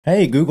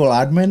Hey Google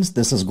admins,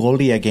 this is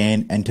Goldy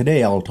again, and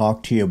today I'll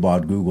talk to you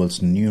about Google's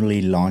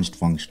newly launched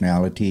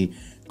functionality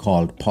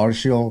called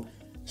partial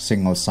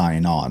single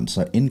sign-on.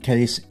 So in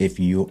case if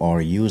you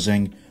are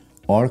using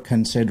or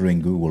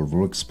considering Google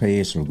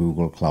Workspace or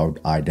Google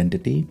Cloud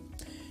Identity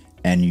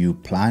and you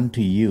plan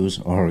to use,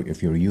 or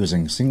if you're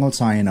using single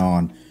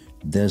sign-on,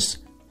 this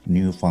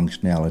new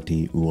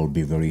functionality will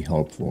be very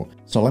helpful.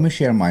 So let me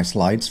share my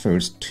slides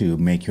first to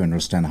make you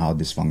understand how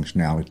this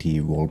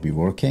functionality will be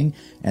working,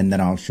 and then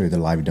I'll show you the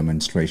live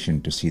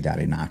demonstration to see that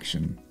in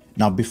action.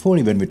 Now, before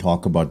even we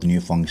talk about the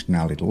new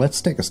functionality, let's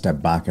take a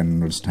step back and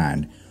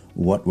understand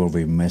what were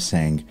we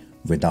missing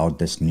without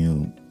this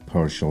new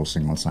partial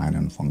single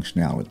sign-on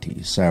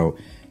functionality. So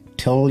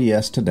till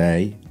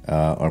yesterday,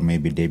 or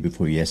maybe day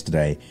before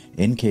yesterday,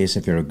 in case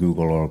if you're a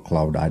Google or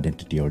Cloud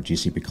Identity or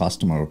GCP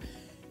customer,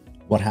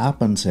 what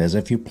happens is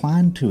if you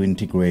plan to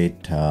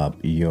integrate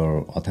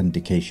your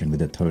authentication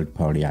with a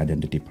third-party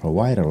identity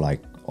provider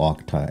like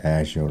Okta,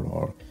 Azure,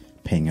 or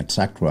Ping,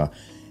 etc.,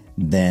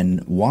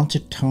 then once you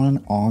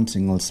turn on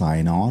single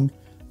sign-on,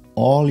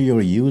 all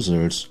your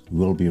users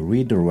will be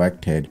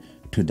redirected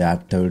to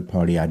that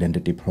third-party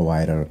identity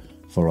provider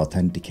for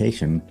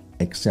authentication,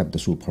 except the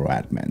super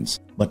admins.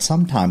 But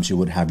sometimes you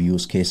would have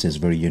use cases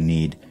where you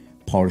need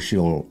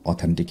partial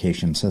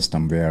authentication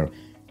system where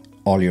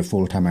all your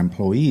full-time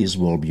employees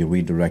will be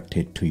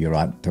redirected to your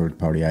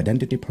third-party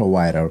identity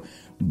provider,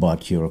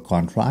 but your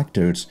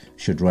contractors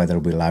should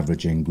rather be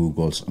leveraging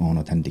Google's own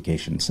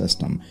authentication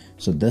system.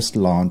 So this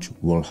launch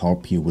will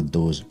help you with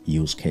those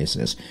use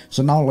cases.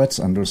 So now let's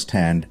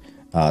understand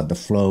the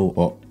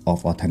flow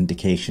of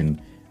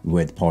authentication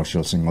with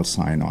partial single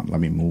sign-on. Let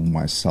me move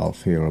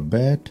myself here a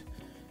bit.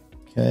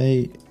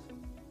 Okay,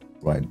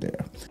 right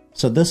there.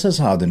 So this is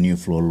how the new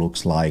flow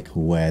looks like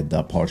with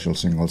the partial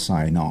single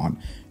sign-on.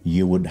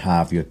 You would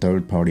have your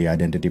third-party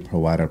identity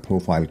provider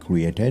profile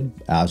created.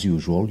 As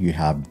usual, you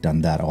have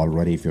done that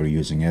already if you're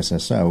using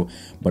SSO.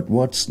 But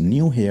what's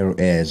new here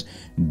is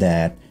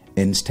that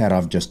instead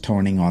of just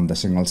turning on the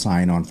single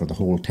sign-on for the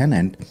whole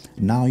tenant,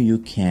 now you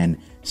can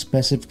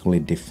specifically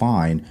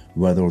define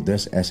whether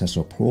this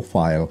SSO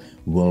profile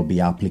will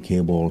be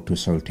applicable to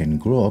certain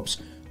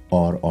groups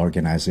or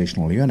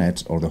organizational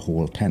units or the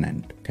whole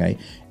tenant. Okay,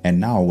 and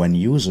now when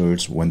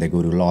users, when they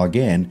go to log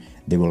in,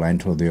 they will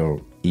enter their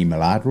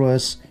email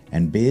address,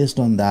 and based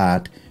on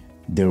that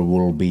there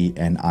will be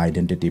an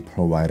identity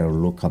provider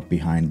lookup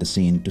behind the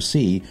scene to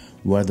see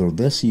whether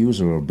this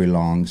user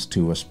belongs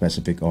to a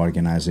specific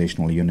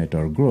organizational unit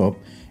or group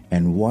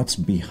and what's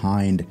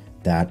behind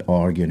that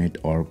org unit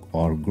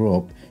or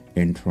group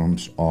in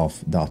terms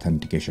of the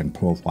authentication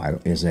profile.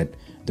 Is it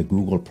the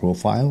Google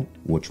profile,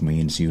 which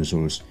means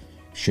users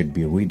should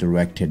be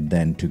redirected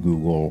then to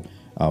Google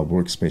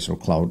Workspace or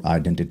Cloud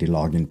Identity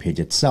login page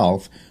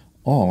itself,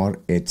 or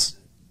it's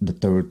the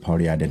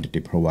third-party identity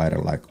provider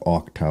like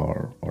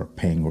Okta or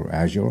Ping or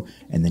Azure,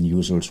 and then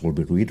users will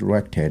be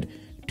redirected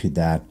to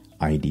that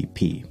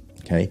IDP.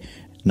 Okay.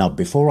 Now,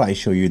 before I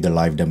show you the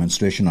live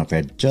demonstration of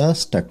it,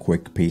 just a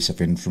quick piece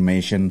of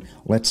information.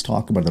 Let's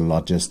talk about the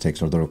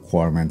logistics or the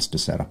requirements to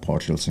set up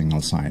partial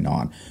single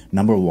sign-on.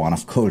 Number one,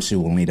 of course,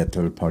 you will need a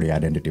third-party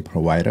identity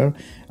provider,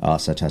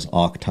 such as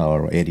Okta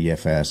or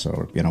ADFS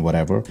or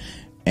whatever.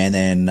 And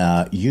then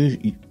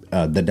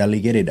the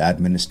delegated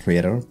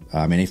administrator.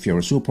 I mean, if you're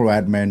a super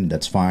admin,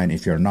 that's fine.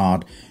 If you're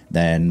not,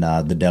 then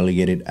the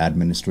delegated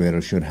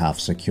administrator should have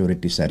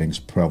security settings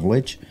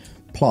privilege.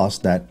 Plus,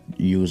 that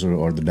user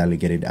or the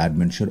delegated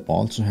admin should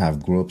also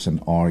have groups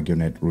and org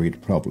unit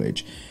read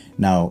privilege.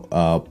 Now,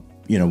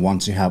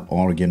 once you have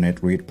org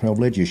unit read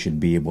privilege, you should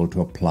be able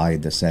to apply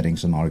the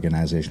settings on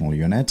organizational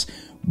units.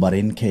 But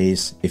in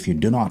case if you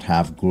do not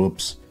have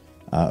groups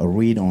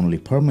read-only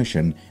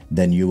permission,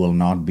 then you will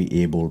not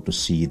be able to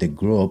see the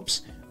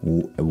groups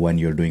when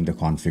you're doing the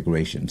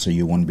configuration. So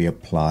you won't be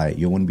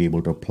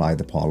able to apply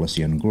the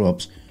policy on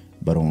groups,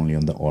 but only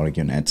on the org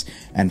units.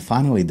 And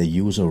finally, the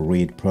user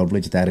read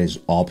privilege, that is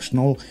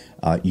optional.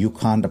 You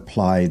can't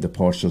apply the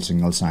partial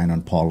single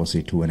sign-on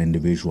policy to an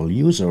individual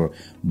user,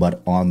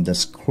 but on the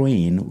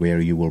screen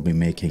where you will be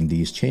making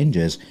these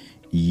changes,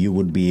 you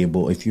would be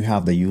able, if you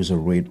have the user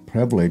read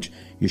privilege,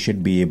 you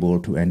should be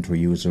able to enter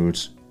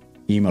users'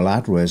 email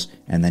address,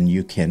 and then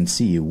you can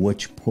see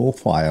which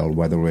profile,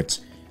 whether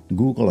it's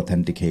Google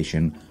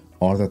authentication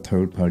or the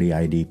third-party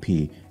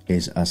IDP,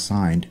 is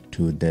assigned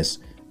to this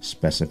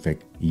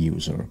specific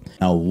user.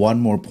 Now, one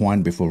more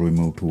point before we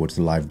move towards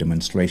the live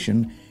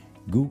demonstration.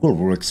 Google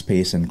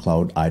Workspace and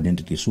Cloud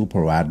Identity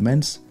super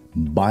admins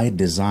by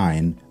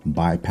design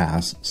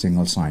bypass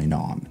single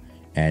sign-on,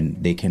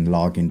 and they can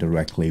log in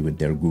directly with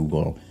their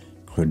Google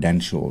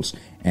credentials.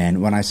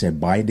 And when I say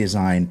by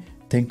design,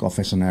 think of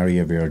a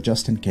scenario where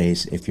just in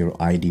case if your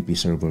IDP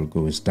server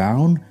goes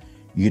down,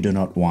 you do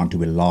not want to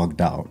be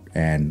logged out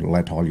and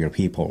let all your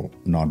people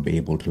not be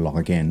able to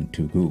log in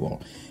to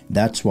Google.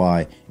 That's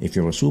why if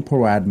you're a super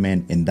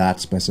admin in that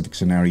specific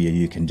scenario,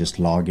 you can just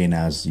log in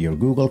as your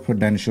Google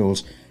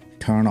credentials,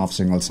 turn off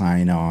single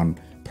sign-on,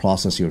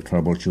 process your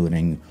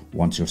troubleshooting.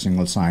 Once your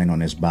single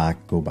sign-on is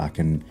back, go back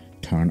and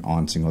turn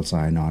on single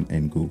sign-on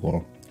in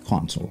Google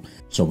Console.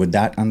 So with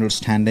that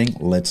understanding,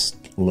 let's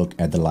look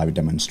at the live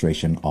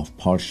demonstration of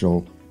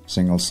partial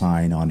single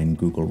sign-on in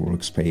Google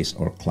Workspace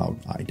or Cloud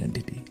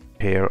Identity.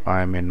 Here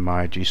I'm in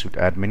my G Suite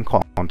admin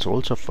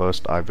console. So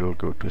first I will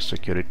go to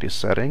security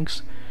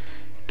settings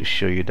to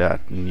show you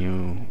that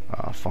new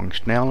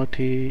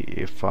functionality.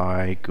 If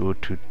I go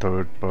to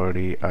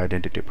third-party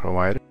identity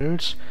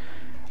providers,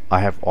 I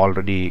have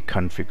already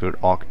configured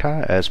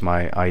Okta as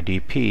my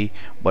IDP,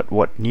 but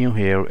what new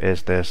here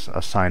is this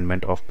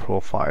assignment of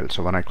profile.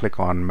 So when I click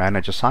on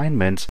manage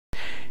assignments,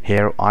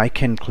 here I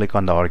can click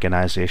on the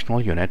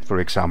organizational unit. For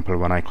example,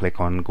 when I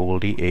click on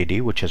Goldy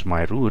AD, which is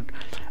my root,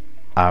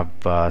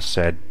 I've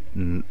said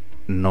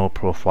no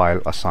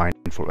profile assigned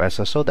for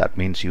SSO. That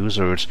means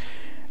users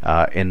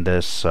in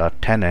this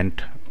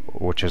tenant,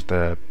 which is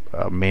the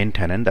main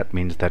tenant, that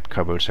means that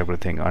covers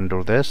everything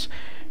under this,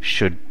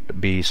 should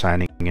be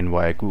signing in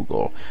via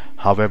Google.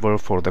 However,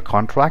 for the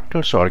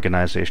contractors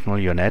organizational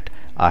unit,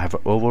 I have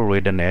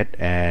overridden it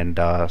and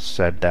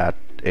said that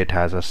it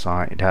has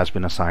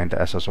been assigned the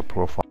SSO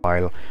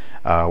profile,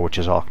 which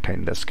is Okta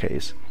in this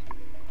case.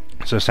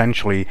 So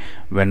essentially,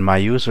 when my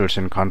users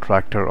in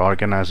contractor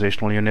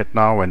organizational unit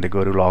now, when they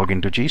go to log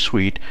into G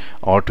Suite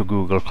or to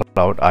Google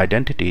Cloud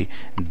Identity,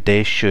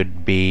 they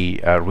should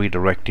be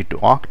redirected to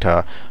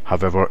Okta.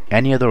 However,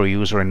 any other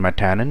user in my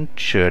tenant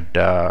should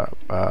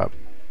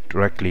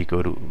directly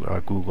go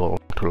to Google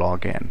to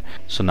log in.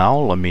 So now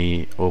let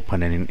me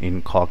open an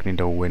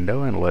incognito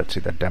window and let's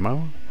see the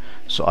demo.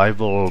 So I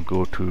will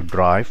go to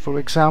Drive, for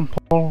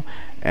example,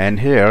 and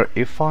here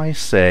if I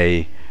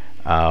say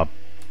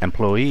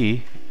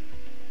employee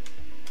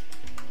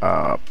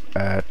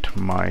at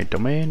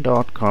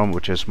mydomain.com,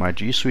 which is my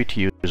G Suite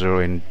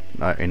user in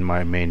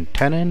my main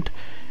tenant,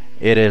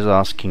 it is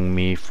asking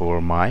me for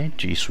my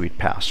G Suite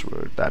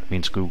password. That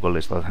means Google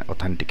is the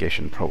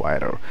authentication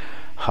provider.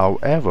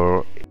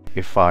 However,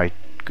 if I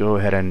go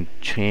ahead and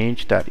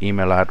change that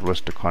email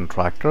address to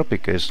contractor,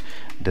 because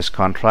this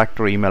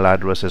contractor email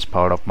address is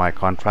part of my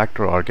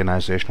contractor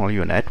organizational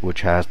unit,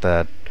 which has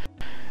that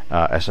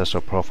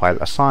SSO profile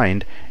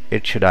assigned,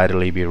 it should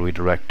ideally be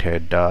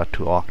redirected to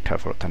Okta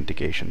for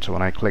authentication. So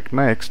when I click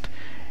next,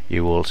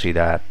 you will see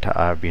that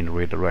I've been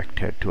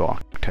redirected to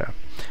Okta.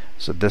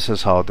 So this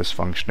is how this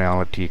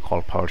functionality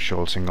called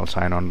partial single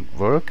sign-on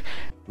work.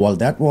 Well,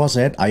 that was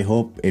it. I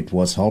hope it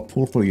was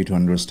helpful for you to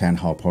understand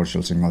how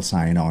partial single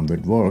sign-on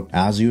would work.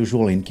 As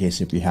usual, in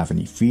case if you have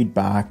any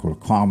feedback or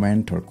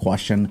comment or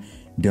question,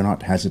 do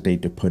not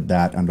hesitate to put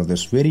that under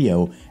this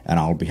video and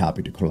I'll be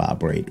happy to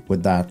collaborate.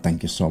 With that,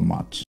 thank you so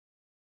much.